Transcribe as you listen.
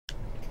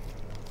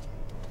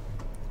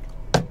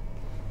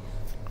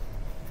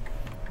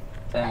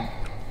10,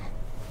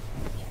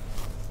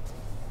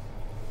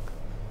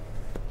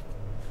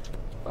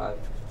 5,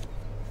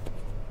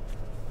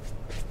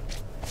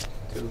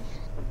 2.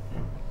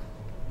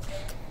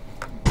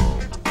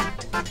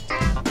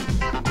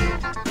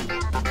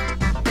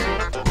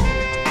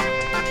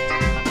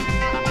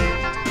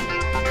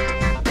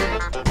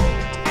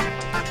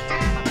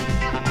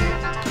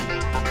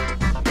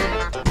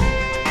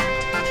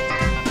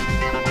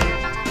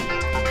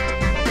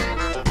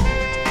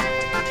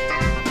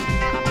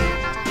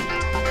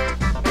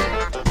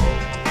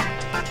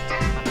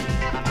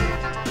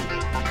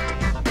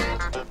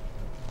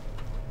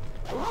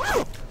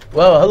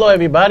 Well, hello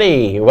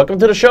everybody. Welcome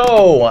to the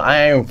show.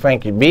 I'm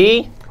Frankie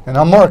B. And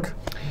I'm Mark.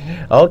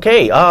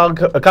 Okay, a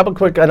couple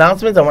quick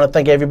announcements. I want to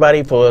thank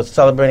everybody for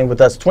celebrating with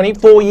us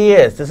 24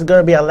 years. This is going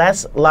to be our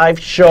last live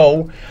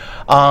show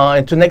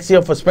until next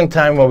year for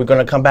springtime, where we're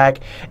going to come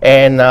back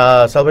and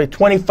celebrate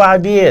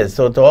 25 years.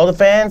 So to all the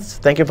fans,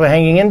 thank you for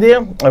hanging in there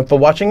and for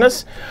watching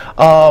us.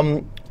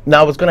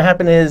 Now what's going to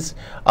happen is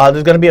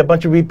there's going to be a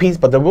bunch of repeats,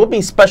 but there will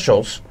be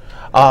specials.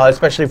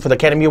 Especially for the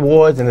Academy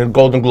Awards and the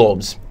Golden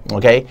Globes,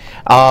 okay?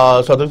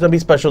 So there's going to be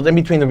specials in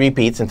between the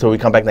repeats until we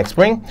come back next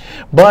spring.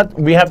 But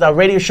we have our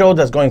radio show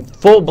that's going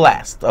full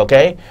blast,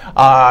 okay?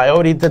 I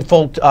already did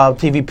full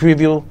TV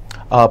preview,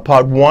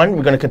 part 1.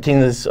 We're going to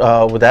continue this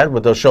with that,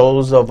 with the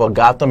shows of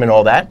Gotham and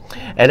all that.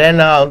 And then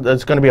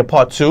there's going to be a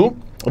part 2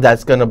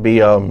 that's going to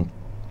be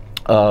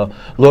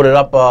loaded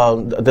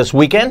up this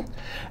weekend.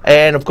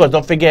 And, of course,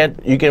 don't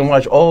forget, you can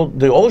watch all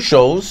the old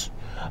shows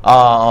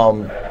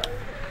of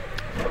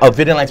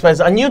Videoland Express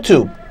on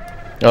YouTube.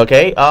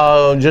 Okay,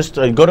 just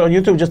go to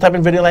YouTube, just type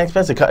in Videoland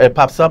Express, it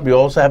pops up. You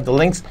also have the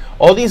links,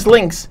 all these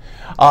links,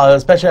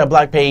 especially our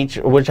blog page,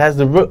 which has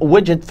the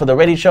widget for the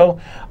radio show.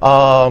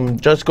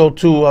 Just go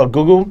to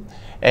Google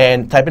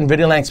and type in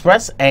Videoland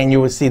Express, and you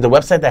will see the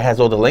website that has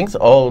all the links,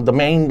 all the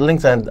main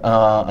links on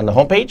the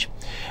homepage.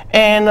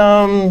 And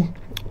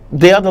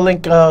the other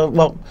link,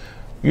 well,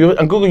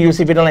 on Google, you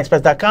see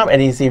VideolandExpress.com,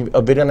 and you see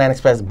a Videoland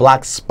Express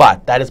blog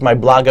spot. That is my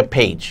blogger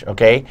page,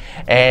 okay?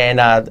 And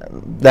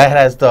that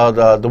has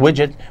the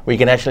widget where you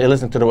can actually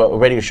listen to the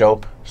radio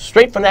show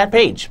straight from that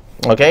page,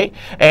 okay?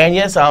 And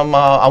yes, I'm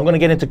going to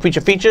get into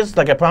creature features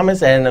like I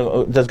promised, and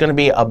there's going to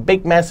be a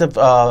big, massive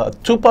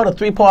 2-part or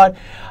 3-part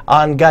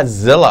on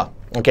Godzilla.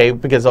 Okay,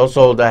 because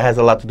also that has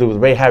a lot to do with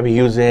Ray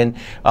Harryhausen,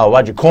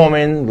 Roger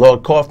Corman,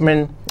 Lord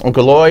Kaufman,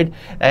 Uncle Lloyd,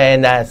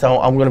 and so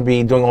I'm going to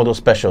be doing all those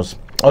specials.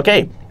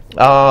 Okay.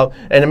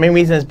 And the main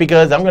reason is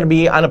because I'm going to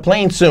be on a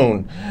plane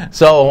soon,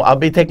 so I'll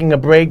be taking a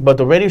break, but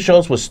the radio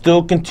shows will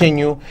still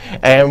continue,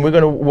 and we're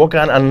going to work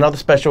on another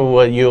special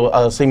where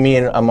you'll see me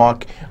and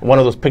Mark, one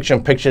of those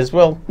picture-in-pictures.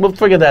 Well, we'll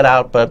figure that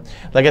out, but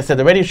like I said,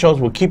 the radio shows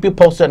will keep you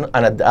posted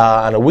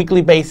on a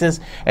weekly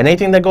basis, and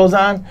anything that goes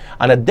on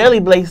a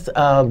daily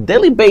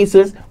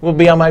basis will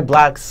be on my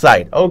blog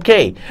site.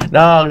 Okay,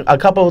 now a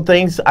couple of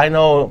things. I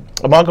know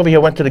Mark over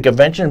here went to the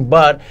convention,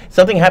 but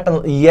something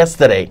happened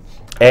yesterday,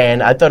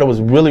 and I thought it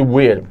was really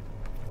weird.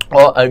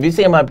 If you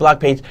see on my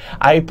blog page,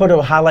 I put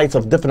up highlights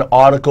of different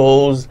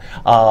articles,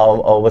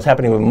 what's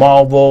happening with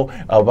Marvel.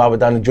 Robert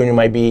Downey Jr.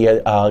 might be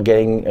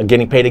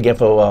getting paid again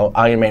for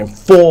Iron Man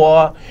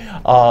 4.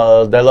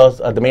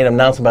 They made an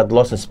announcement about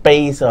Lost in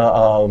Space,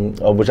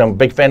 which I'm a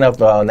big fan of,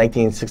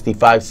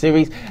 1965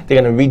 series.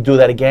 They're going to redo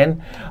that again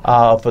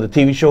for the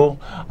TV show,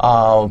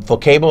 for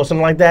cable or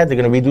something like that.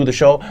 They're going to redo the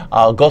show.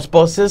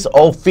 Ghostbusters,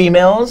 all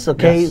females,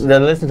 okay? Yes. They're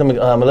listening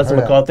to Melissa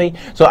McCarthy.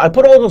 So I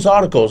put all those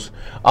articles,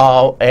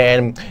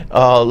 and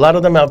a lot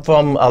of them are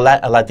from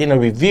Latino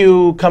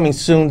Review,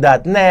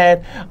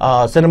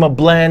 ComingSoon.net, Cinema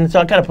Blend. So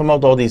I kind of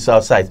promote all these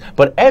sites.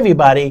 But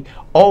everybody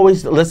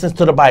always listens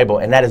to the Bible,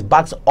 and that is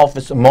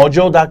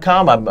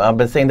BoxOfficeMojo.com. I've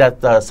been saying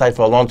that site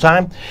for a long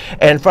time.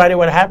 And Friday,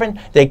 what happened?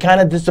 They kind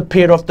of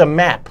disappeared off the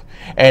map.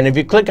 And if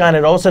you click on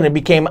it, all of a sudden it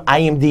became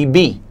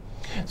IMDb.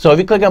 So if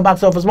you click on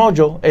Box Office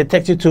Mojo, it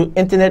takes you to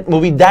Internet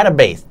Movie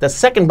Database, the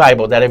second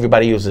Bible that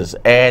everybody uses.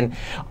 And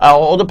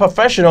all the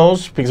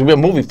professionals, because we're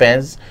movie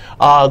fans,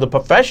 the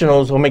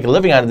professionals who make a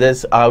living out of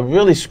this are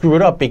really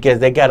screwed up because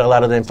they got a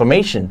lot of the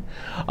information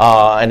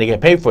and they get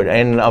paid for it.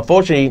 And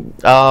unfortunately,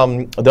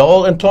 they're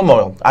all in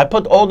turmoil. I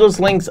put all those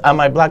links on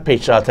my blog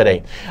page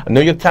today.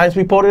 New York Times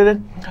reported it,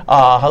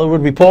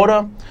 Hollywood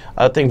Reporter,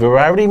 I think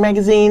Variety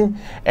magazine,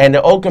 and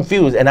they're all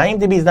confused. And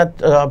IMDb is not,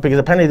 because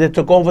apparently they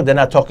took over, they're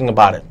not talking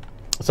about it.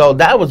 So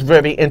that was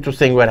very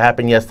interesting what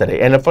happened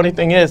yesterday. And the funny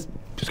thing is,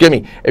 excuse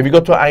me, if you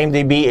go to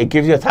IMDb, it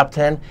gives you a top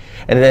 10,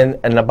 and then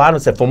in the bottom it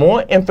says, for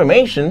more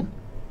information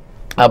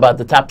about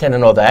the top 10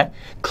 and all that,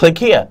 click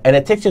here. And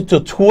it takes you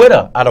to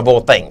Twitter, out of all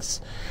things.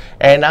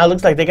 And now it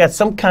looks like they got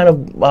some kind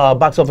of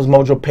Box Office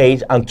Mojo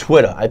page on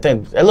Twitter. I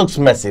think it looks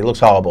messy, it looks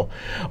horrible.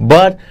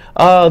 But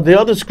the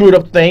other screwed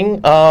up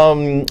thing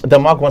that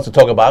Mark wants to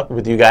talk about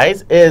with you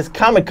guys is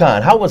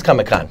Comic-Con. How was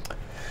Comic-Con?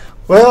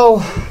 Well,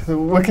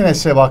 what can I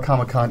say about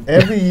Comic-Con?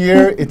 Every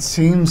year it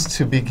seems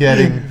to be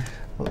getting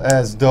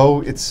as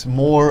though it's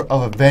more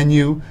of a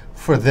venue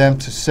for them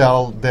to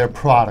sell their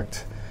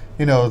product.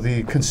 You know,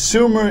 the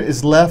consumer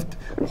is left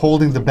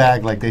holding the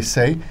bag, like they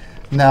say.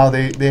 Now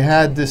they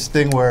had this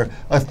thing where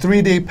a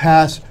 3-day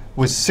pass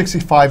was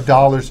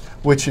 $65,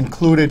 which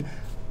included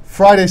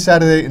Friday,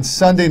 Saturday, and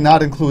Sunday,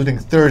 not including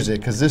Thursday,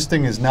 because this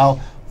thing is now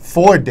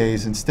 4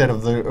 days instead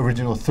of the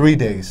original 3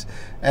 days.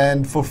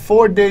 And for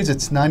 4 days,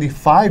 it's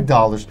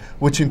 $95,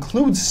 which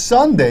includes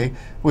Sunday,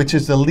 which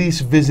is the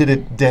least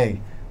visited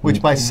day. Which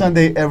by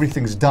Sunday,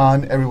 everything's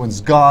done,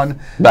 everyone's gone.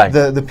 Right.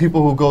 The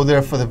people who go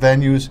there for the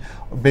venues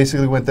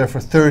basically went there for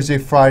Thursday,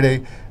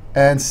 Friday,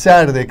 and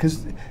Saturday,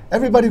 because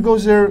everybody who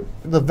goes there,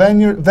 the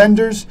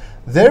vendors,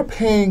 they're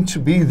paying to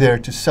be there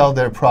to sell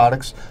their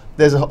products.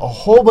 There's a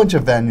whole bunch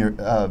of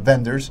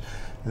vendors.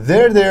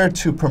 They're there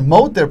to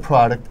promote their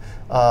product.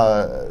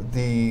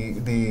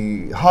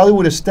 The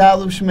Hollywood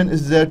establishment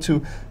is there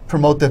to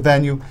promote the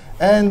venue,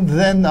 and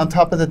then on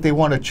top of that, they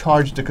want to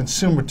charge the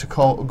consumer to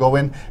go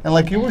in. And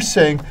like you were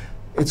saying,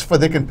 it's for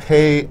they can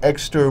pay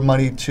extra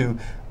money to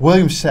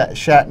William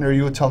Shatner.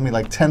 You were telling me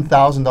like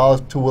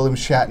 $10,000 to William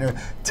Shatner,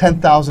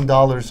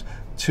 $10,000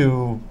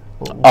 to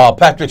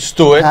Patrick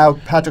Stewart.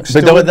 Patrick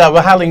Stewart. But they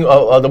were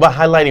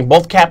highlighting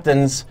both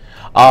captains,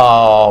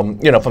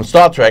 from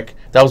Star Trek.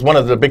 That was one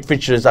of the big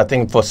features, I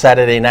think, for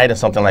Saturday night or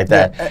something like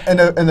that.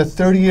 Yeah, and the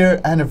 30-year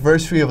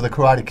anniversary of The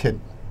Karate Kid.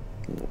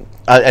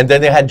 And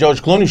then they had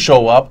George Clooney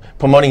show up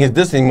promoting his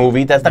Disney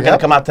movie. That's not going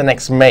to come out till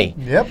next May.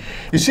 Yep.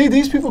 You see,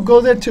 these people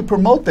go there to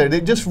promote there. They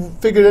just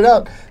figured it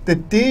out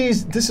that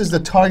this is the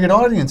target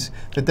audience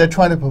that they're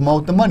trying to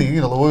promote the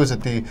money. What was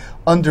it? The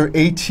under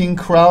 18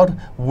 crowd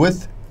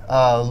with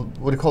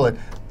what do you call it?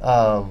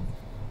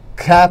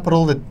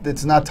 Capital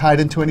that's not tied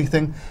into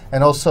anything,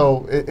 and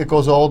also it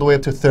goes all the way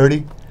up to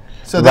 30.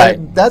 So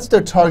that's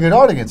their target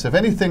audience. If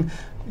anything,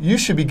 you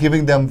should be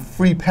giving them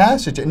free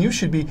passage, and you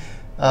should be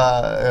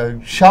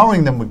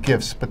showering them with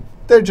gifts, but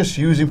they're just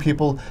using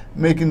people,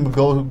 making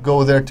them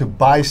go there to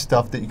buy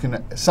stuff that you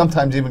can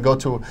sometimes even go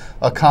to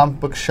a comic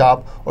book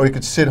shop, or you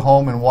could sit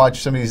home and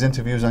watch some of these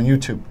interviews on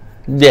YouTube.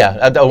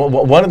 Yeah,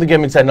 one of the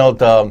gimmicks I know,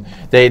 the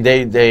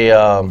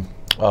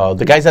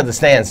guys at the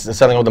stands are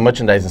selling all the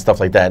merchandise and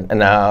stuff like that,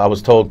 and I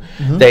was told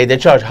they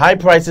charge high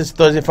prices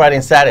Thursday, Friday,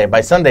 and Saturday.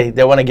 By Sunday,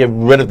 they want to get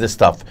rid of this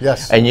stuff.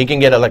 Yes. And you can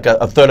get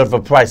a third of a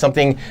price.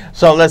 Something.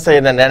 So let's say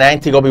an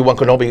antique Obi-Wan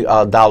Kenobi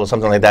doll or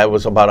something like that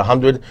was about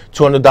 $100,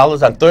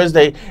 $200 on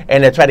Thursday,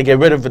 and they try to get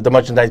rid of the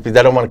merchandise because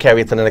they don't want to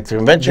carry it to the next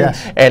convention.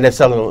 Yes. And they're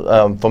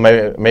selling for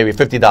maybe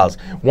 $50.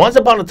 Once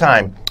upon a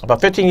time, about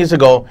 15 years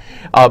ago,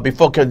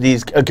 before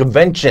these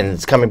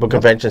conventions, comic book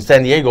conventions,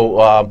 San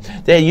Diego,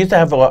 they used to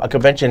have a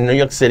convention in New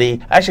York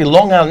City, actually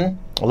Long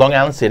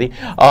Island City.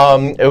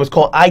 It was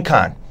called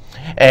Icon,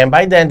 and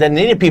by then they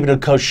needed people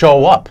to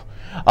show up.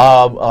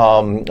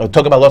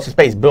 Talk about Lost in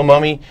Space. Bill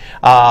Murray,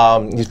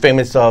 he's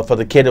famous for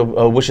the kid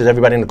who wishes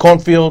everybody in the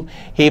cornfield.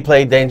 He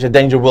played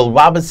Danger Will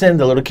Robinson,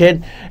 the little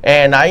kid,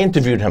 and I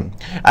interviewed him.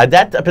 At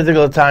that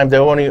particular time, they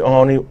were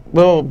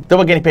they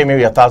were getting paid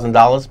maybe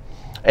 $1,000,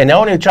 and they're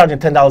only charging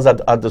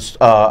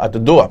 $10 at the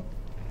door.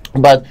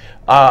 But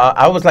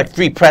I was like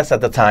free press at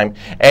the time,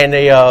 and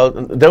they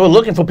were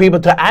looking for people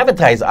to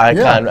advertise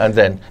Icon, and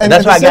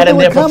that's why I got in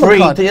there for free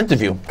to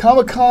interview.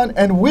 Comic-Con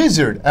and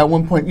Wizard at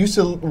one point used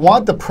to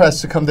want the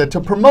press to come there to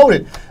promote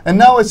it, and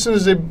now as soon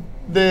as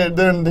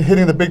they're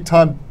hitting the big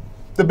time,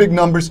 the big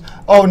numbers,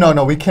 oh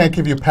no, we can't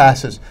give you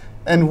passes.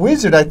 And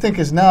Wizard, I think,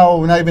 is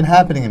now not even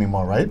happening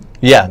anymore, right?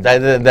 Yeah,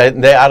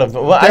 they're out of.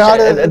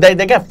 Well,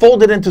 they got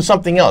folded into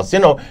something else.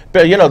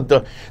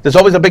 There's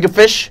always a bigger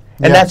fish,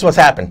 and that's what's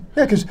happened.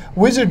 Yeah, because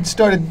Wizard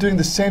started doing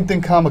the same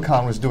thing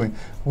Comic-Con was doing.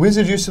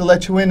 Wizard used to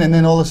let you in, and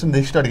then all of a sudden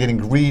they started getting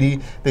greedy.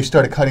 They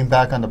started cutting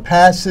back on the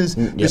passes.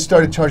 They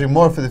started charging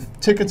more for the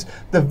tickets.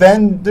 The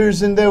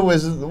vendors in there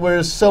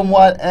were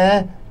somewhat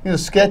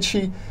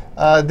sketchy.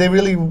 They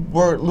really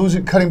were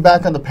cutting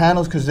back on the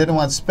panels because they didn't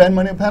want to spend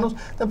money on panels.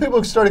 Then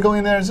people started going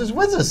in there and says,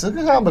 "What's this? It's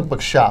a comic book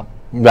shop."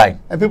 Right.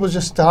 And people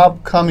just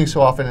stopped coming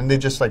so often, and they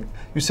just, like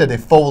you said, they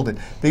folded.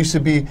 They used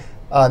to be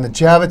on the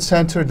Javits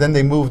Center, then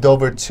they moved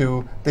over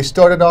to, they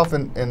started off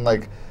in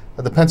like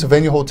the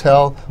Pennsylvania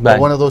Hotel, or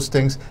one of those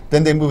things.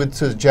 Then they moved it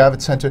to the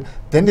Javits Center.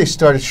 Then they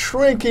started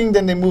shrinking.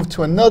 Then they moved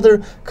to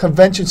another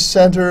convention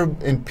center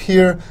in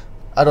Pier,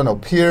 I don't know,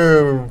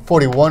 Pier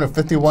 41 or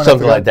 51.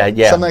 Something like that,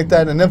 yeah. Something like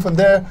that. And then from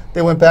there,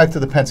 they went back to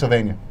the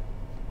Pennsylvania.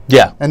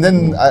 Yeah. And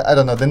then, I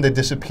don't know, then they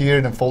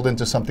disappeared and folded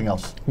into something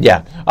else.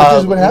 Yeah. This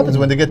is what happens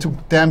when they get too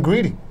damn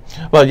greedy.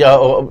 Well,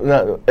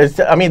 yeah, this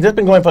has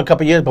been going for a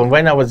couple of years, but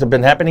right now what's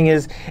been happening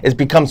is it's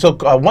become so,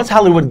 once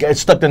Hollywood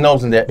stuck their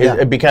nose in there,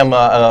 it became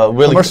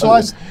really...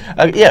 Commercialized?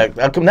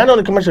 Not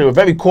only commercial, but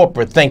very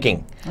corporate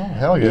thinking. Oh,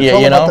 hell yeah.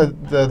 It's all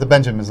about the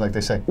Benjamins, like they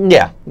say.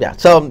 Yeah, yeah.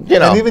 So,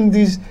 And even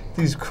these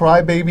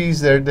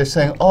crybabies, they're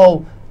saying,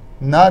 oh,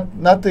 not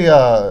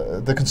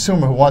the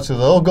consumer who wants to,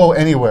 they'll go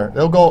anywhere.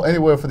 They'll go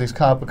anywhere for these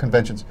comic book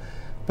conventions.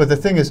 But the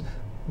thing is,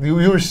 you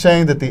were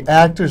saying that the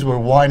actors were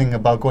whining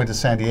about going to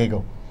San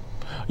Diego.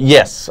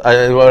 Yes.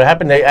 What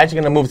happened, they're actually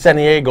going to move San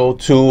Diego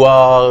to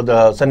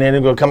the San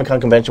Diego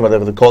Comic-Con convention,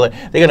 whatever they call it.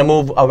 They're going to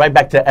move right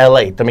back to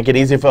L.A. to make it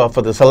easy for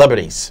the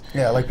celebrities.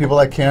 Yeah, like people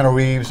like Keanu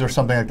Reeves or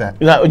something like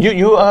that. Now,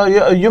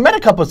 you met a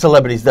couple of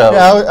celebrities, though.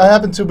 Yeah, I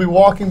happened to be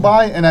walking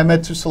by, and I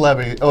met two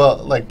celebrities.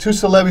 Well, like two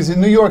celebrities in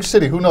New York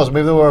City. Who knows?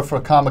 Maybe they were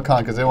for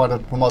Comic-Con because they wanted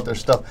to promote their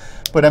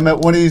stuff. But I met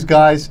one of these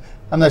guys.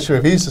 I'm not sure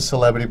if he's a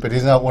celebrity, but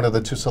he's not one of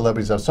the two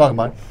celebrities I was talking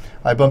about.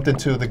 I bumped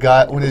into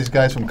one of these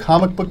guys from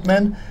Comic Book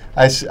Men.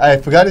 I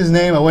forgot his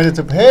name. I went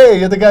into, hey,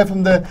 you're the guy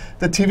from the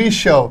TV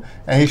show.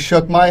 And he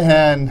shook my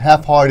hand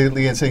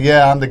half-heartedly and said,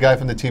 yeah, I'm the guy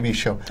from the TV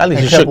show. At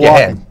least and you shook your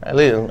walking.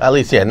 hand. At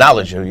least he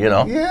acknowledged you, you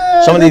know.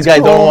 Yeah, some of these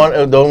guys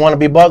cool. don't want to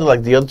be bothered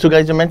like the other two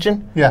guys you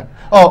mentioned. Yeah.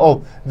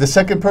 Oh, the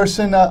second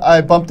person I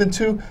bumped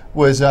into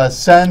was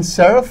Sans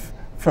Serif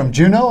from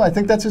Juno. I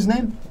think that's his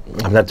name.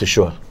 I'm not too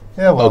sure.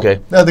 Yeah, well, okay.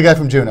 No, the guy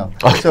from Juno.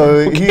 Okay.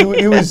 So he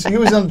was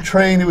on the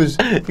train. It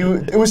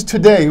was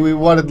today. We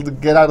wanted to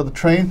get out of the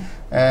train,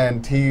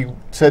 and he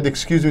said,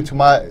 "Excuse me" to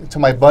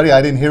my buddy.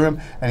 I didn't hear him,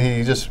 and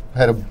he just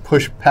had to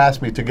push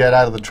past me to get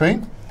out of the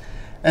train.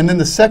 And then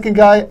the second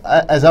guy,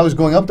 as I was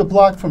going up the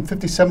block from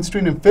 57th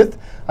Street and 5th,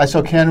 I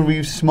saw Keanu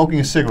Reeves smoking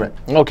a cigarette.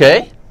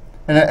 Okay.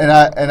 And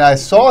I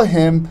saw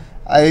him.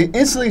 I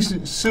instantly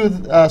saw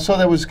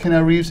that was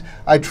Keanu Reeves.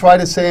 I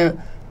tried to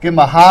give him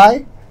a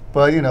hi.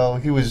 But you know,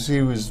 he was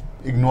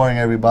ignoring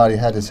everybody,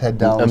 had his head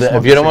down.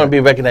 If you don't want to be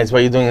recognized,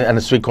 what are you doing on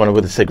the street corner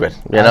with a cigarette?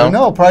 You know? I don't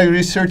know, probably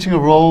researching a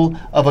role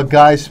of a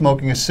guy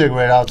smoking a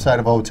cigarette outside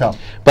of a hotel.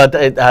 But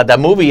that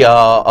movie,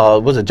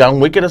 was it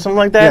John Wick or something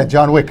like that? Yeah,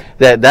 John Wick.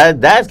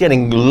 That's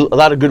getting a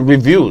lot of good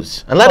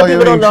reviews. A lot of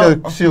people don't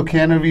know. So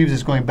Keanu Reeves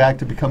is going back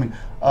to becoming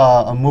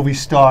a movie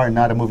star and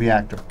not a movie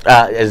actor.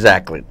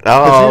 Exactly.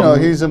 But you know,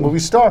 he's a movie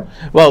star.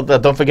 Well,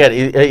 don't forget,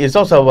 he's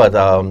also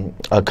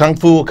a kung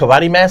fu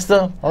karate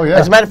master. Oh yeah.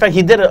 As a matter of fact,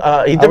 he directed.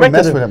 I would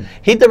mess with him.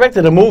 He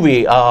directed a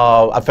movie.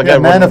 I forgot. Yeah,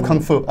 Man of Kung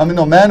Fu.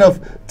 Man of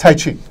Tai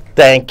Chi.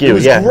 Thank you. He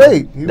was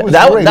great. He was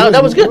great.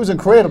 That was good. He was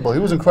incredible. He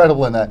was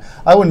incredible in that.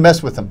 I wouldn't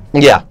mess with him.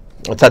 Yeah.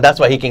 So that's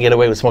why he can get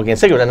away with smoking a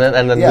cigarette,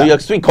 and then New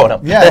York street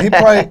corner. Yeah, he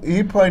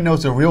probably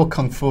knows the real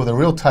kung fu, the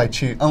real tai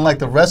chi, unlike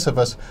the rest of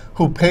us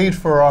who paid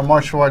for our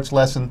martial arts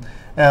lesson,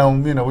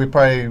 and you know we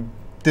probably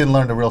didn't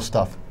learn the real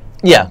stuff.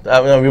 Yeah,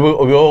 we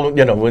all,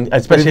 you know,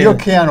 especially. But if you're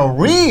Keanu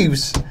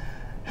Reeves,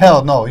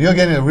 hell no, you're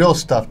getting the real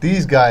stuff.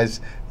 These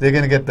guys, they're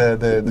gonna get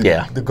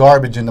the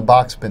garbage in the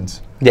box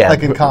bins. Yeah,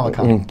 like in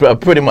Comic-Con.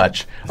 Pretty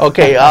much.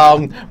 Okay,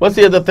 what's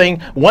the other thing?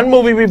 One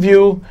movie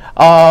review,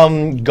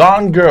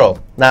 Gone Girl.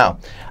 Now.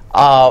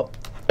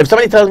 If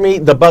somebody tells me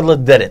The Butler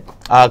did it,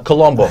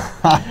 Columbo,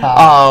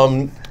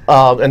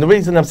 and the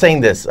reason I'm saying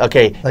this,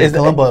 okay, like is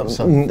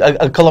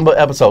a Columbo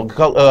episode.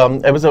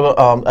 It was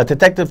a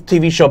detective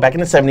TV show back in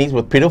the 70s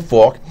with Peter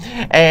Falk,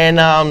 and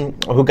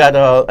who got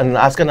an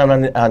Oscar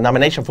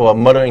nomination for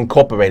Murder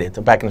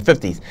Incorporated back in the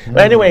 50s.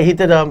 But anyway, he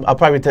did a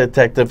private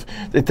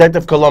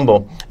Detective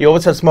Columbo. He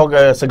always had smoke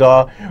a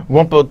cigar,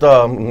 rumpled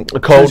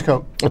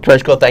coat,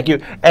 trench coat. Thank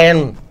you.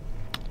 And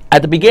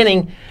at the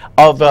beginning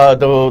of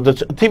the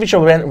TV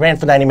show ran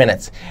for 90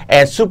 minutes,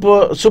 and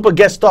super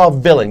guest star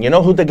villain. You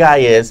know who the guy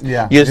is.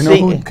 Yeah. You know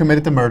who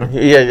committed the murder.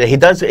 Yeah, he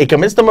does. He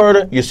commits the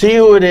murder. You see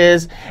who it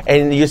is,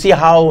 and you see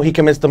how he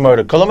commits the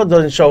murder. Columbo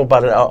doesn't show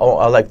about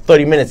like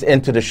 30 minutes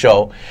into the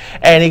show,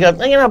 and he goes,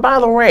 you know, by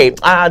the way,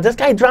 this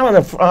guy drowned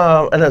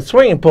in a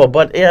swimming pool,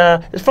 but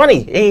it's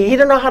funny, he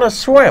didn't know how to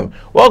swim.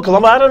 Well,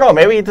 Columbo, I don't know.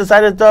 Maybe he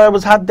decided it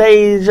was hot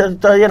day,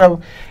 just, you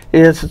know.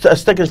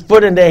 Stick his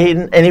foot in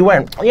there, and he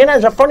went. You know,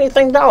 it's a funny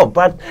thing though,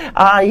 but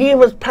he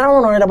was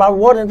paranoid about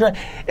water.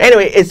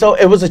 Anyway, so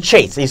it was a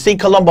chase. You see,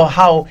 Columbo,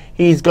 how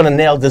he's gonna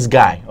nail this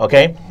guy.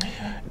 Okay.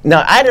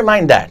 Now I didn't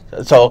mind that.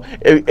 So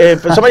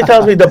if somebody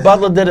tells me The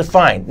Butler did it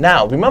fine.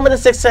 Now remember The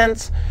Sixth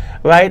Sense,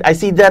 right? I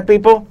see dead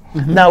people.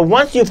 Now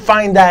once you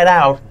find that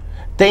out,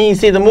 then you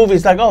see the movie.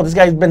 It's like, oh, this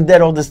guy's been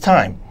dead all this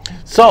time.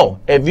 So,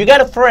 if you got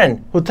a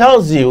friend who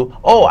tells you,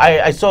 oh,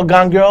 I saw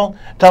Gone Girl,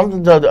 tell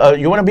them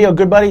you want to be a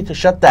good buddy, to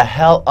shut the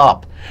hell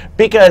up.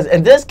 Because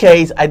in this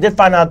case, I did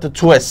find out the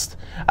twist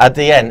at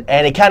the end,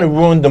 and it kind of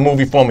ruined the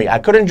movie for me. I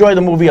could enjoy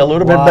the movie a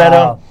little bit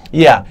better.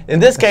 Yeah, in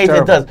this case,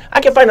 it does.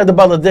 I can find out The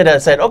Butler did it. I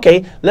said,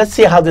 okay, let's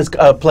see how this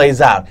plays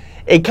out.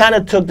 It kind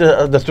of took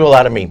the thrill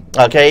out of me,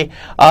 okay?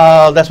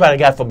 That's what I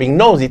got for being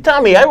nosy.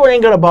 Tell me, everyone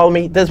ain't going to bother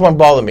me. This one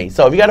bothered me.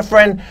 So if you got a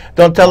friend,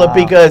 don't tell it,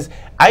 because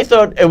I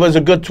thought it was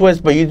a good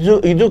twist, but you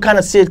do kind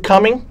of see it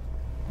coming.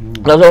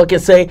 That's all I can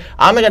say.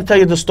 I'm not going to tell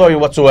you the story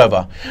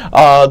whatsoever.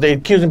 They're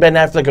accusing Ben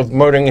Affleck of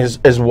murdering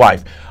his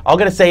wife. All I'm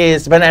going to say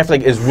is Ben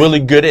Affleck is really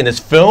good in his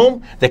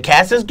film. The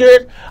cast is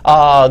good.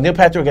 Neil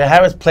Patrick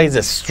Harris plays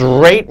it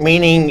straight,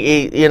 meaning,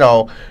 you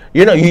know,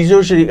 he's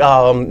usually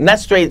not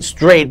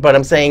straight, but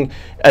I'm saying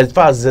as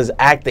far as his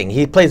acting,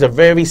 he plays a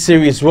very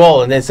serious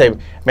role, and they say,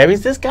 maybe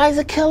this guy's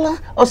a killer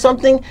or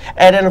something.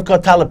 And then, of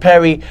course, Tyler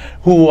Perry,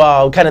 who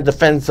kind of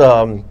defends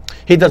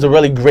he does a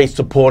really great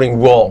supporting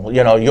role.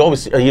 You know, you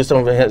always used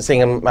to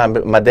seeing him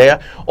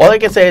Madea. All I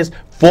can say is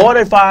 4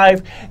 to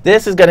 5.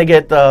 This is going to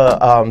get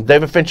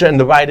David Fincher and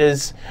the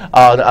writers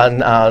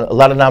a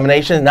lot of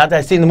nominations. Now that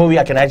I've seen the movie,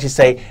 I can actually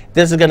say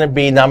this is going to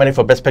be nominated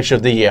for Best Picture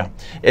of the Year.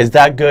 Is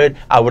that good?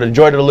 I would have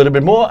enjoyed it a little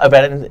bit more if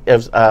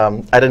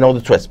I didn't know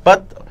the twist.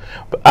 But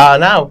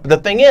now, the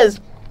thing is,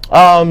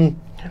 a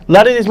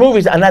lot of these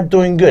movies are not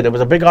doing good. There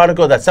was a big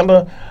article that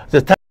September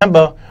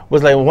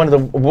was like one of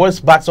the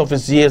worst box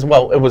office years.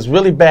 Well, it was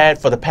really bad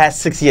for the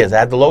past 6 years. It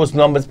had the lowest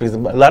numbers because a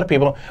lot of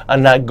people are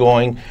not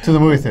going to the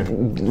movie theater.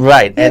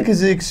 Right. Yeah,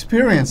 because the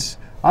experience,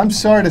 I'm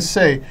sorry to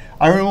say,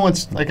 I remember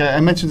once, like I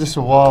mentioned this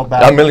a while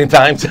back. A million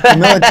times. A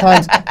million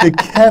times.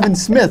 Kevin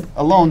Smith,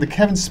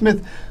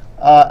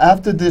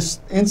 after this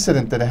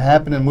incident that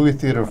happened in the movie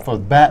theater for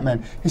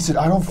Batman, he said,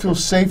 I don't feel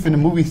safe in the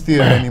movie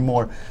theater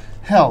anymore.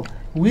 Hell,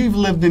 we've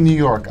lived in New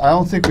York. I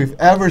don't think we've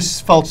ever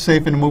felt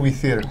safe in a movie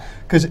theater.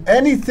 Because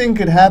anything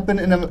could happen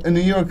in a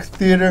New York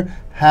theater,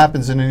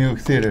 happens in a New York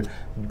theater.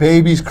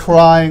 Babies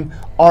crying,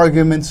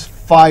 arguments,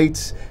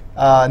 fights.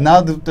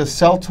 Now the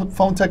cell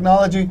phone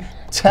technology,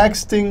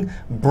 texting,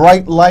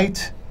 bright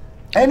light,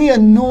 any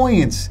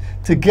annoyance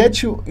to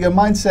get your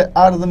mindset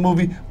out of the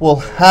movie will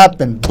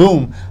happen.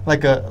 Boom,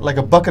 like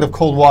a bucket of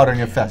cold water in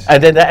your face.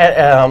 And then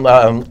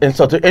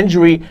insult to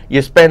injury,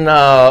 you spend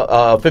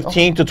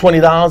 $15 to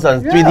 $20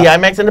 on 3D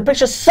IMAX, and the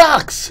picture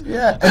sucks.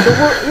 Yeah,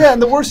 and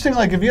the worst thing,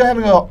 like if you're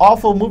having an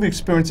awful movie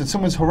experience and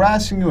someone's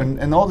harassing you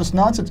and all this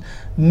nonsense,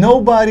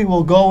 nobody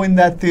will go in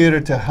that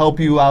theater to help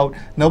you out.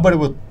 Nobody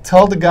will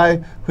tell the guy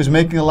who's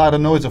making a lot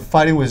of noise or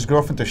fighting with his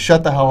girlfriend to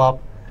shut the hell up.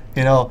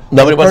 You know,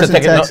 nobody wants to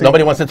take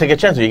a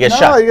chance. Or you get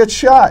shot. No, you get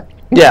shot.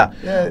 Yeah.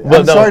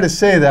 Well, I'm sorry to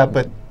say that,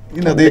 but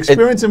you know the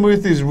experience in movie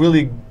theater is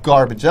really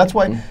garbage. That's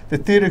why the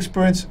theater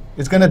experience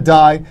is going to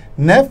die.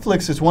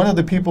 Netflix is one of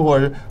the people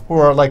who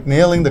are like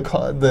nailing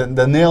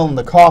the nail in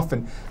the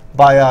coffin.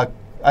 By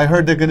I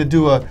heard they're going to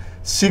do a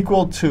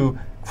sequel to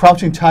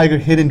Crouching Tiger,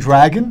 Hidden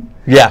Dragon.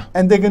 Yeah.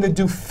 And they're going to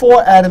do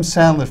 4 Adam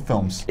Sandler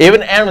films.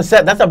 Even Adam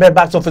Sandler, that's not bad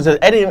box office.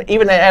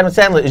 Even Adam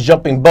Sandler is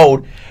jumping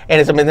boat,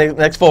 and the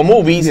next 4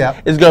 movies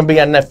is going to be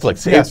on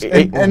Netflix. Yes,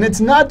 and it's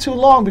not too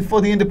long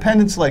before the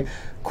independents like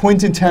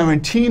Quentin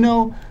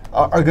Tarantino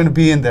are going to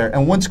be in there.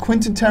 And once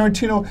Quentin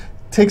Tarantino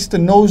takes the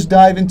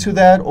nosedive into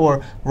that,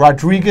 or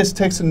Rodriguez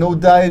takes a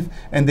nosedive,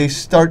 and they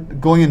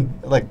start going in,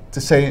 like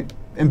to say,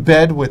 in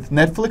bed with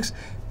Netflix,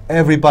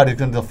 everybody's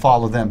going to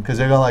follow them because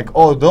they're going to like,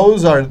 oh,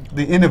 those are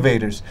the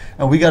innovators,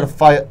 and we got to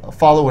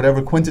follow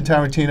whatever Quentin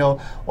Tarantino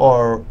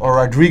or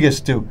Rodriguez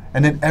do,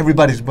 and then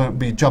everybody's going to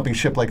be jumping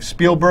ship. Like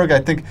Spielberg, I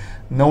think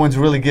no one's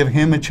really giving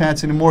him a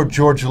chance anymore.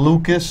 George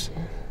Lucas,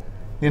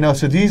 you know,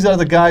 so these are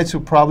the guys who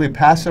probably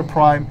past their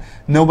prime.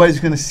 Nobody's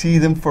going to see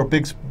them for a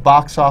big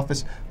box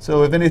office.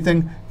 So if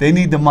anything, they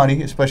need the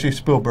money, especially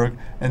Spielberg,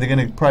 and they're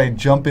going to probably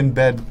jump in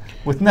bed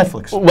with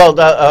Netflix.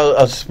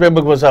 Well,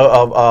 Spielberg was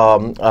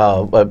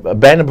a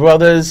Band of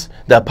Brothers,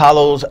 the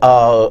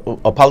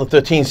Apollo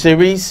 13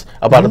 series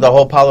about the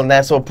whole Apollo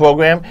NASA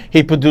program.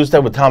 He produced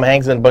that with Tom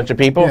Hanks and a bunch of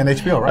people. Yeah, and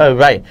HBO, right?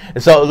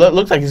 Right. So it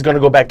looks like he's going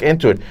to go back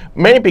into it.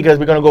 Mainly because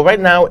we're going to go right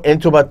now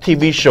into about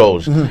TV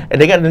shows. And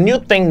they got a new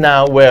thing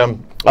now where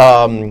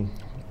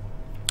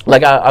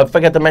like I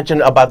forgot to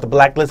mention about the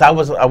Blacklist.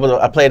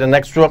 I played an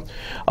extra.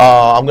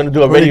 I'm going to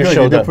do a radio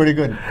show. You did pretty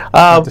good.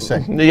 To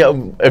say.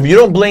 If you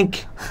don't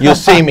blink, you'll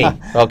see me.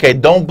 Okay,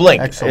 don't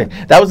blink. Excellent.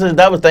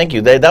 Thank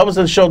you. That was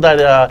a show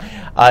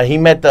that he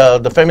met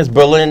the famous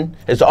Berlin,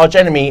 his arch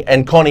enemy,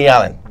 and Coney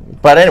Island.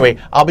 But anyway,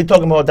 I'll be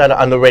talking about that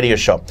on the radio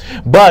show.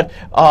 But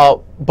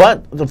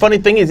the funny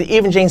thing is,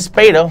 even James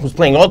Spader, who's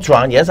playing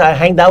Ultron, yes, I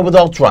hanged out with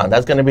Ultron.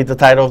 That's going to be the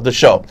title of the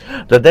show.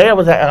 The day I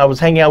was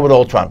hanging out with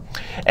Ultron,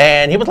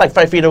 and he was like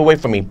 5 feet away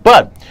from me.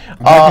 But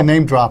a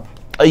name drop.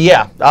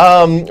 Yeah,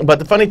 but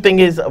the funny thing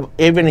is,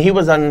 even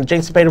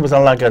James Spader was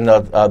on like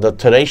the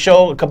Today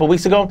Show a couple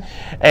weeks ago,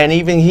 and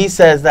even he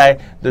says that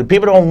the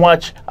people don't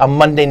watch on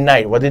Monday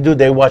night. What they do,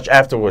 they watch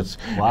afterwards.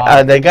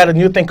 Wow. They got a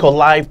new thing called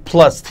Live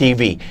Plus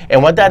TV,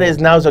 and what that is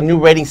now is a new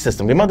rating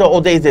system. Remember the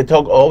old days they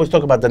always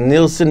talk about the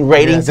Nielsen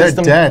rating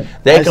system? They're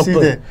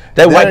dead.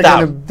 They're wiped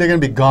out. They're going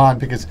to be gone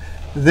because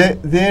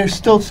they're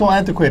still so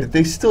antiquated.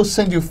 They still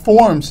send you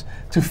forms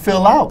to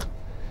fill out.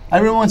 I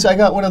remember once I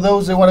got one of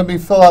those. They wanted me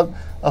to fill out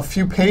a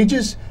few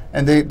pages,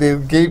 and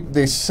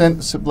they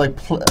sent some, like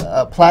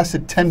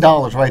plastic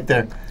 $10 right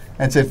there,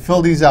 and said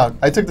fill these out.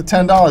 I took the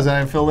 $10 and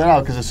I filled it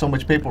out because there's so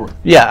much paperwork.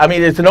 Yeah, I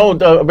mean it's an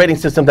old rating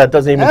system that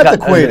doesn't even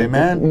antiquated,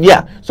 man.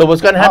 Yeah. So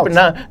what's going to happen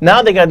now?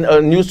 Now they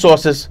got new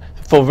sources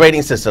for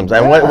rating systems,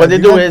 and what they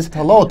do is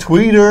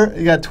Twitter.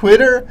 You got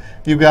Twitter.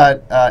 You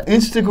got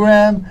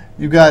Instagram.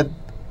 You got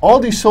all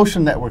these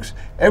social networks.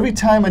 Every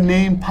time a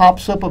name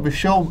pops up of a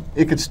show,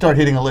 it could start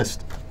hitting a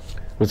list.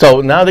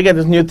 So now they got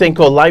this new thing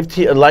called Live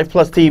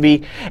Plus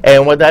TV,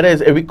 and what that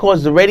is, it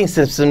records the rating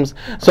systems.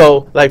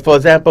 So, like for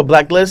example,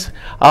 Blacklist,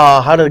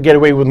 How to Get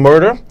Away with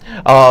Murder,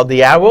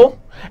 The Arrow,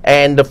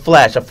 and The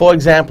Flash are 4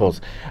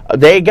 examples.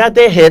 They got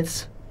their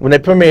hits when they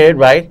premiered,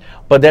 right?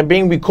 but they're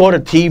being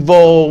recorded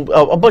TiVo,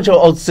 a bunch of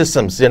old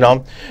systems, you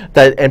know,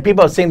 and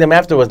people are seeing them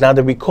afterwards. Now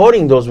they're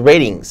recording those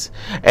ratings,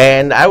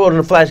 and I wrote in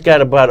the Flash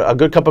got about a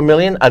good couple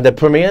million at the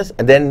premieres,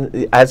 and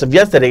then as of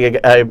yesterday,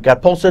 it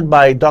got posted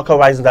by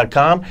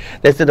DarkHorizon.com.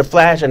 They said the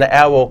Flash and the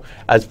Arrow,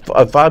 as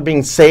far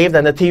being saved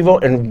on the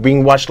TiVo and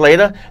being watched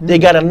later, they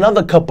got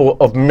another couple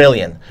of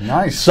million.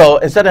 Nice. So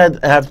instead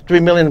of have 3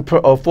 million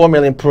or 4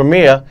 million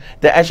premiere,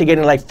 they're actually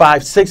getting like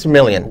 5, 6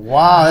 million.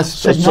 Wow,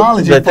 that's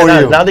technology for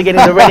you. Now they're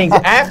getting the ratings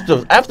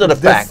after the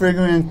fact.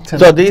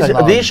 So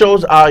these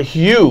shows are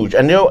huge,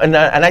 and and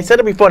I said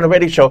it before in the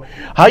radio show.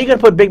 How are you going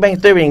to put Big Bang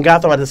Theory and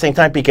Gotham at the same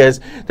time, because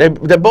they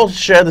both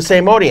share the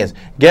same audience?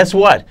 Guess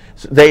what?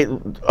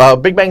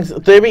 Big Bang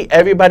Theory,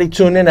 everybody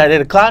tuned in at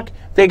 8 o'clock.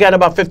 They got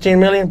about 15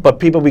 million, but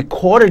people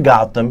recorded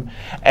Gotham,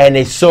 and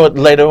they saw it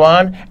later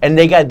on, and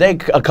they got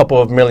a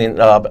couple of million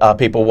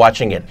people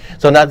watching it.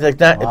 So now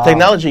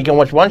technology, you can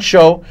watch one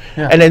show,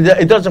 and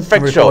it doesn't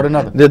affect the show.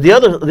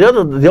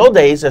 The old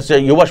days,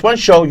 you watch one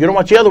show, you don't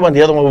watch the other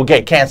one will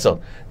get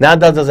canceled. Now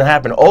that doesn't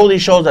happen. All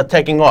these shows are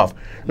taking off.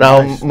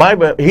 Now,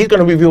 he's going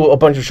to review a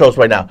bunch of shows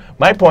right now.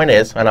 My point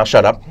is, and I'll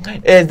shut up,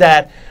 is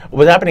that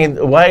what's happening,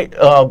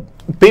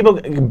 people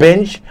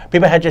binge.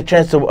 People had your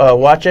chance to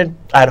watch it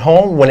at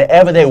home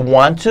whenever they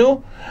want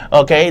to.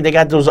 Okay, they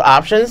got those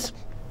options.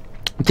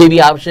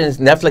 TV options,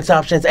 Netflix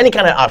options, any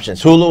kind of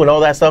options, Hulu and all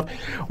that stuff.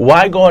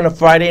 Why go on a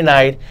Friday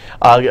night,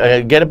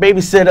 get a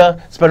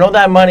babysitter, spend all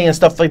that money and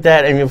stuff like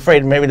that, and you're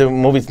afraid maybe the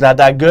movie's not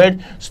that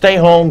good? Stay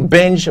home,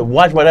 binge,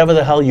 watch whatever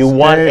the hell you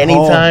want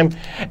anytime,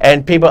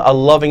 and people are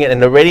loving it,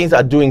 and the ratings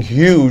are doing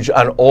huge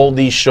on all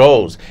these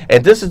shows.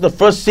 And this is the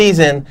first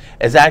season,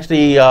 is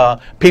actually,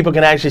 people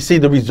can actually see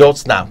the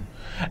results now.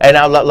 And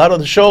a lot of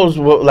the shows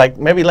were, like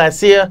maybe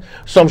last year,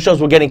 some shows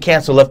were getting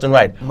canceled left and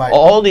right.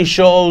 All these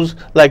shows,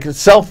 like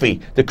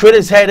Selfie, the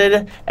critics hated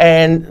it,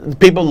 and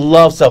people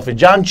love Selfie.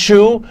 John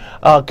Chu,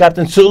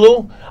 Captain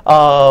Sulu,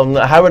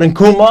 Harold and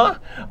Kumar,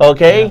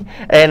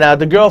 and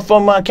the girl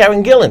from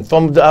Karen Gillan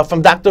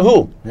from Doctor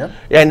Who. Yep.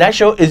 And that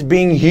show is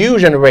being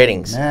huge in the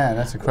ratings. Man,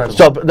 that's incredible.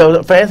 So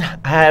the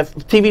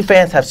TV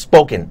fans have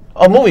spoken,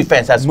 or movie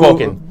fans have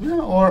spoken.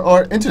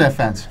 Or internet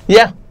fans.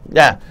 Yeah.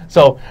 Yeah,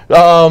 so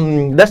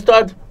let's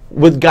start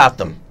with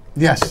Gotham.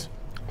 Yes.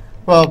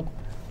 Well,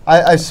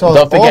 I saw.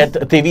 Don't forget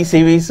the TV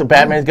series.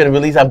 Batman is going to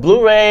release on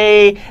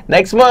Blu-ray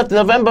next month,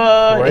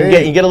 November.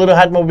 You get a little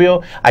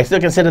Batmobile. I still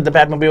consider the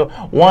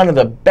Batmobile one of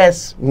the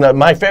best,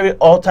 my favorite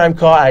all-time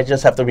car. I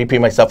just have to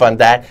repeat myself on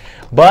that.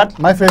 But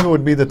my favorite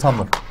would be the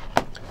Tumbler.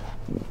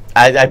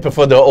 I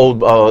prefer the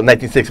old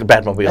 1960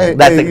 Batmobile.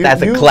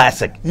 That's a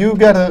classic. You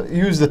gotta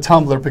use the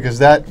Tumbler because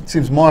that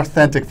seems more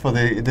authentic for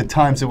the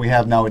times that we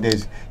have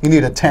nowadays. You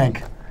need a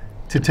tank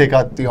to take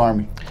out the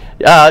army.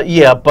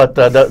 Yeah, but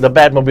the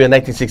Batmobile in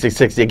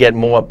 1966, you get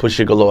more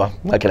pushy galore.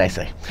 What can I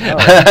say?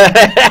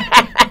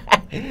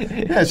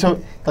 Yeah, so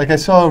like I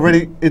saw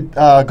already,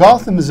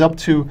 Gotham is up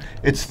to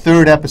its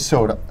 3rd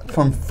episode.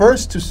 From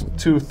first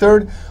to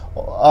third,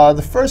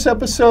 the first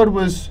episode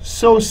was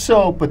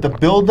so-so, but the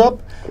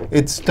build-up,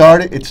 it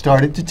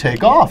started to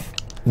take off.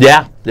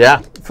 Yeah,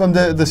 yeah. From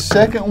the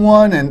second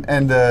one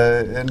and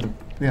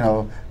you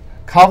know,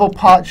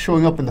 Cobblepot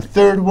showing up in the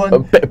third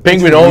one.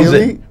 Penguin owns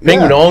it.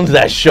 Penguin owns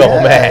that show,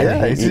 man.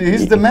 Yeah,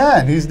 he's the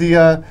man. He's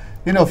the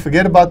you know,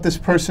 forget about this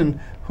person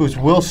who's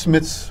Will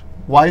Smith's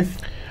wife.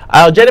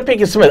 Jada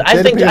Pinkett Smith.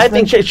 I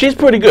think she's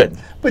pretty good.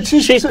 But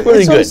she's pretty good.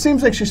 It sort of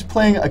seems like she's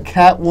playing a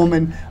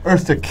Catwoman,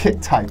 Eartha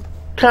Kitt type.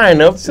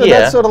 Kind of, so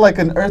that's sort of like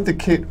an Eartha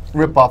Kitt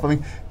ripoff. I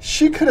mean,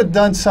 she could have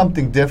done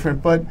something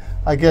different, but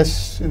I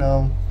guess, you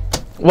know,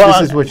 this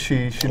is what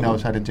she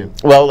knows how to do.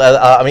 Well,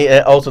 I mean,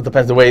 it also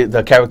depends the way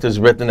the character is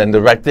written and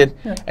directed,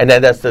 and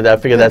then I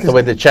figure that's the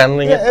way they're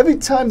channeling it. Every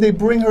time they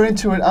bring her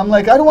into it, I'm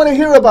like, I don't want to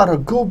hear about her.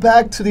 Go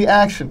back to the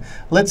action.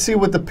 Let's see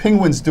what the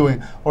Penguin's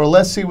doing, or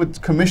let's see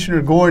what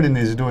Commissioner Gordon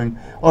is doing,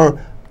 or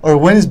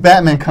when is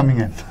Batman coming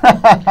in?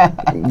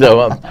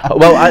 No,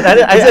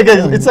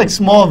 it's like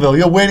Smallville.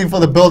 You're waiting for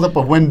the build-up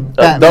of when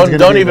Batman's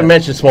don't even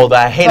mention Smallville.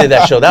 I hated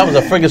that show. That was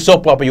a friggin'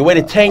 soap opera. You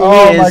waited 10 years.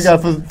 Oh my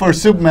God, for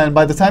Superman.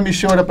 By the time he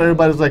showed up,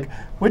 everybody was like,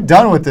 we're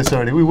done with this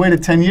already. We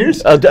waited 10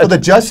 years for the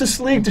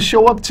Justice League to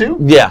show up too?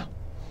 Yeah.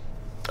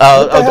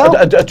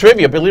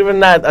 Trivia, believe it or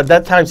not, at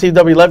that time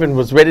CW11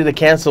 was ready to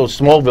cancel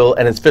Smallville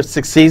and its 5th,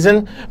 6th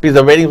season because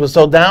the ratings were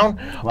so down.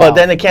 Wow. But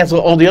then they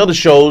canceled all the other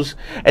shows,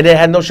 and they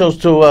had no shows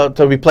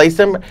to replace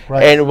them.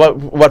 Right. And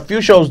what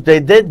few shows they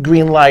did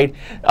greenlight,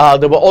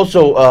 there were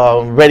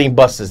also rating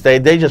busters.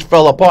 They just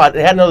fell apart.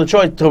 They had no other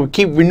choice to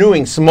keep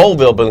renewing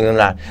Smallville, believe it or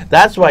not.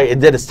 That's why it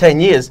did its 10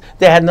 years.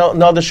 They had no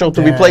other show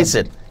to replace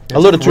it. It's a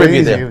little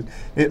trivia there.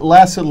 It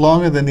lasted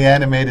longer than the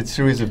animated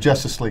series of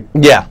Justice League.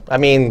 Yeah, I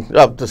mean,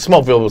 the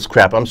Smallville was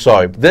crap. I'm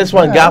sorry. This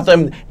one,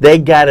 Gotham, they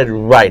got it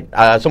right.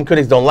 Some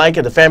critics don't like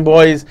it. The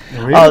fanboys,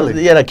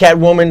 really? Yeah, the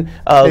Catwoman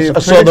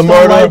if saw the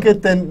murder. Don't like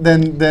it,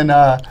 then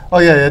oh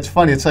yeah, it's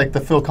funny. It's like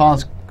the Phil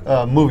Collins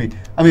movie.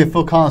 I mean,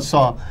 Phil Collins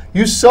song.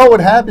 You saw what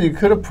happened. You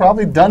could have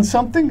probably done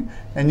something,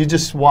 and you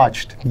just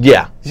watched.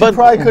 Yeah, She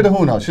probably could have.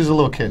 Who knows? She's a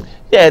little kid.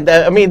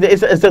 Yeah, I mean,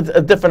 it's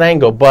a different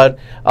angle, but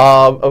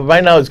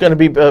right now it's going to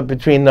be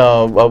between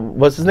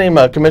what's his name,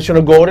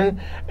 Commissioner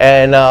Gordon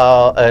and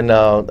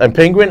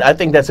Penguin. I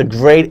think that's a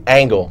great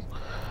angle,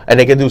 and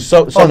they can do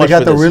so much. They got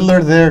with the this.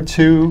 Riddler there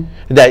too.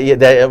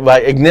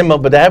 Right, Enigma,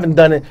 but they haven't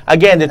done it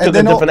again. They took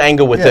a different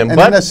angle with him. And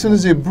But then as soon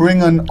as they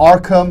bring on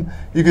Arkham,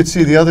 you could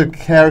see the other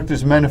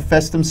characters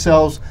manifest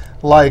themselves,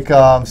 like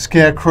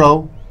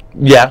Scarecrow,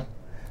 yeah,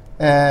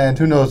 and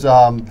who knows,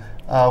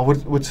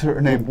 what's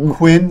her name,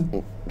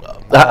 Quinn.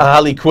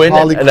 Harley Quinn,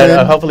 Harley and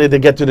Quinn. Hopefully they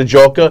get to the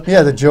Joker.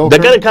 Yeah, the Joker.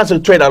 They're going to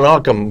concentrate on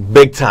Arkham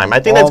big time. I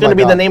think that's Oh going to my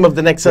be the God. name of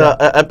the next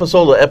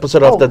episode or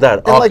episode after that.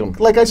 and Arkham.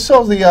 like I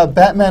saw the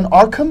Batman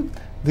Arkham,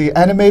 the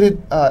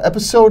animated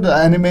episode, the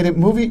animated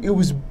movie. It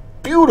was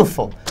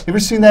beautiful. You ever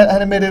seen that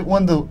animated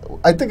one?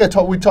 I think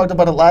we talked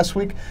about it last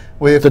week.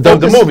 Where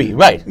the movie,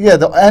 right? Yeah,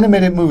 the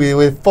animated movie.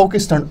 Where it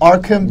focused on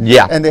Arkham.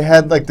 Yeah. And they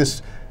had like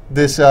this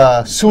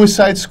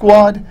Suicide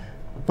Squad.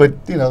 But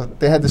you know,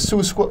 they had the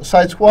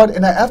Suicide Squad,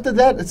 and after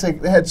that, it's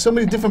like they had so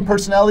many different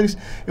personalities.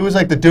 It was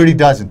like the Dirty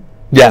Dozen.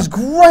 Yeah. It was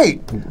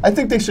great. I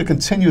think they should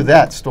continue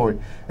that story.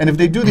 And if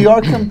they do the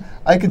Arkham,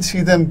 I could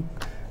see them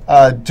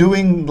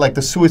doing like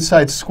the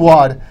Suicide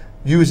Squad,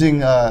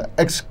 using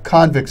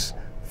ex-convicts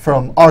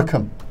from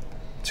Arkham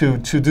to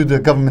do the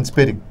government's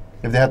bidding.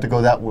 If they have to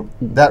go that route.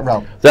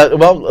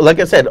 Well, like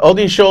I said, all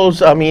these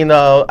shows, I mean,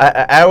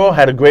 Arrow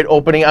had a great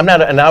opening. I'm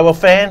not an Arrow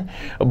fan,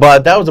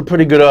 but that was a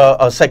pretty good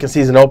second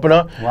season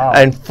opener. Wow.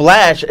 And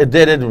Flash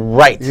did it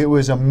right. It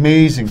was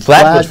amazing.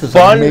 Flash was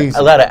fun, amazing.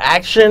 a lot of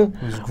action.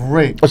 It was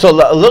great. So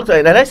look,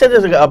 and I said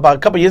this about a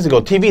couple years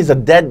ago. TV is a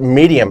dead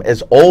medium.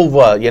 It's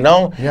over, you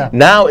know. Yeah.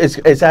 Now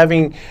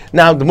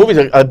now the movies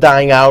are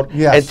dying out,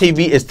 Yes. and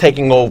TV is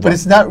taking over. But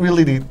it's not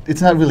really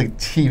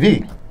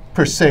TV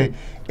per se.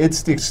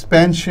 It's the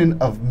expansion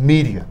of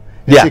media.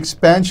 It's Yeah. the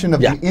expansion of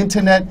the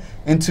internet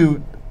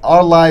into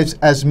our lives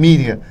as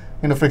media.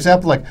 You know, for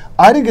example, like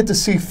I didn't get to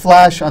see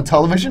Flash on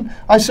television.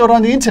 I saw it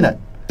on the internet.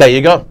 There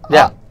you go.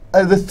 Yeah.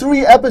 The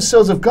 3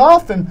 episodes of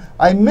Gotham,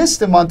 I missed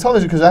them on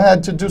television because I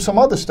had to do some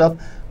other stuff,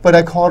 but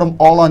I caught them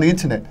all on the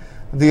internet.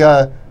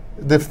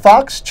 The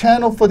Fox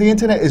channel for the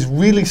internet is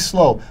really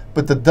slow,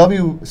 but the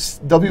CW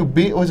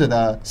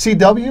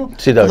CW.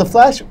 for the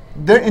Flash,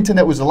 their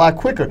internet was a lot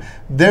quicker.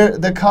 Their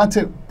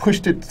content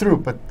pushed it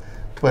through,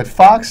 but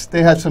Fox,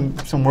 they had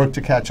some work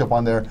to catch up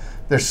on their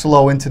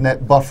slow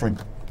internet buffering.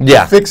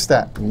 Yeah. Fix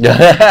that.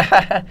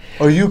 Yeah.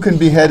 Or you can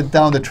be headed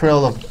down the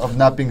trail of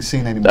not being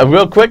seen anymore.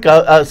 Real quick,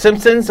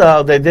 Simpsons,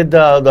 they did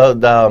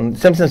the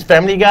Simpsons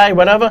Family Guy,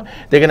 whatever.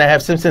 They're going to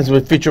have Simpsons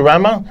with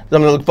Futurama. I'm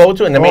going to look forward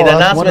to it. And they made that's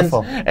announcements.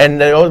 wonderful. And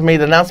they also made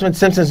the announcement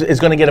Simpsons is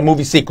going to get a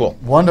movie sequel.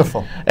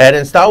 Wonderful. And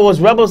then Star Wars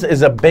Rebels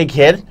is a big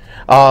hit.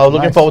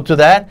 Looking Nice. forward to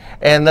that.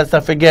 And let's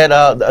not forget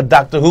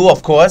Doctor Who,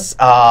 of course.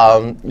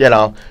 You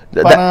know,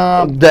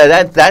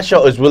 that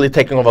show is really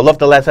taking over. I love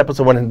the last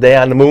episode when they're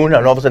on the moon,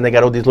 and all of a sudden they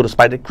got all these little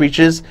spider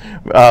creatures.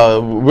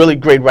 Really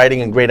great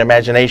writing and great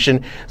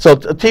imagination. So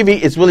TV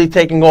is really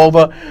taking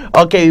over.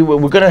 Okay,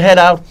 we're going to head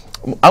out.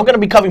 I'm going to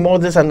be covering more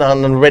of this on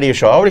the radio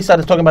show. I already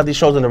started talking about these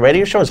shows on the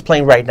radio show. It's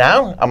playing right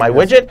now on my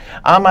widget,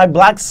 on my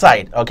blog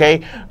site.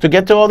 Okay, to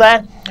get to all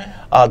that,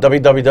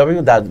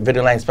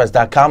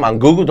 www.videolandexpress.com on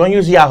Google. Don't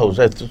use Yahoo.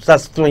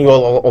 That's throwing you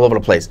all over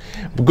the place.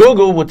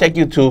 Google will take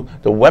you to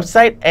the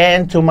website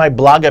and to my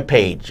blogger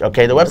page.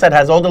 Okay, the website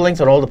has all the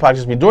links on all the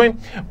projects we're doing.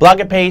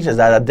 Blogger page is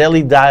at a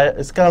daily diary.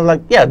 It's kind of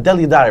like,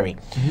 daily diary.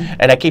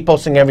 And I keep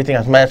posting everything.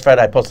 As a matter of fact,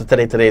 I posted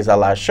today. Today is our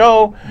last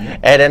show.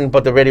 And then,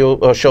 but the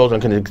radio shows are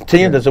going to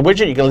continue. There's a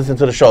widget. You can listen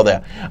to the show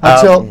there.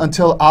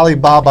 Until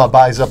Alibaba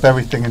buys up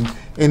everything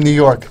in New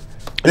York.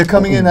 They're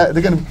coming in. They're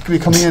going to be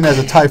coming in as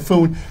a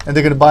typhoon, and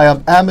they're going to buy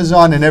up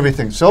Amazon and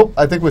everything. So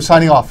I think we're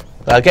signing off.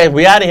 Okay,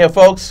 we out of here,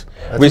 folks.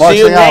 Let's We march see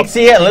you out. next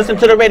year and listen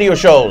to the radio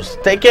shows.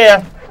 Take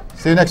care.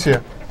 See you next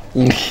year.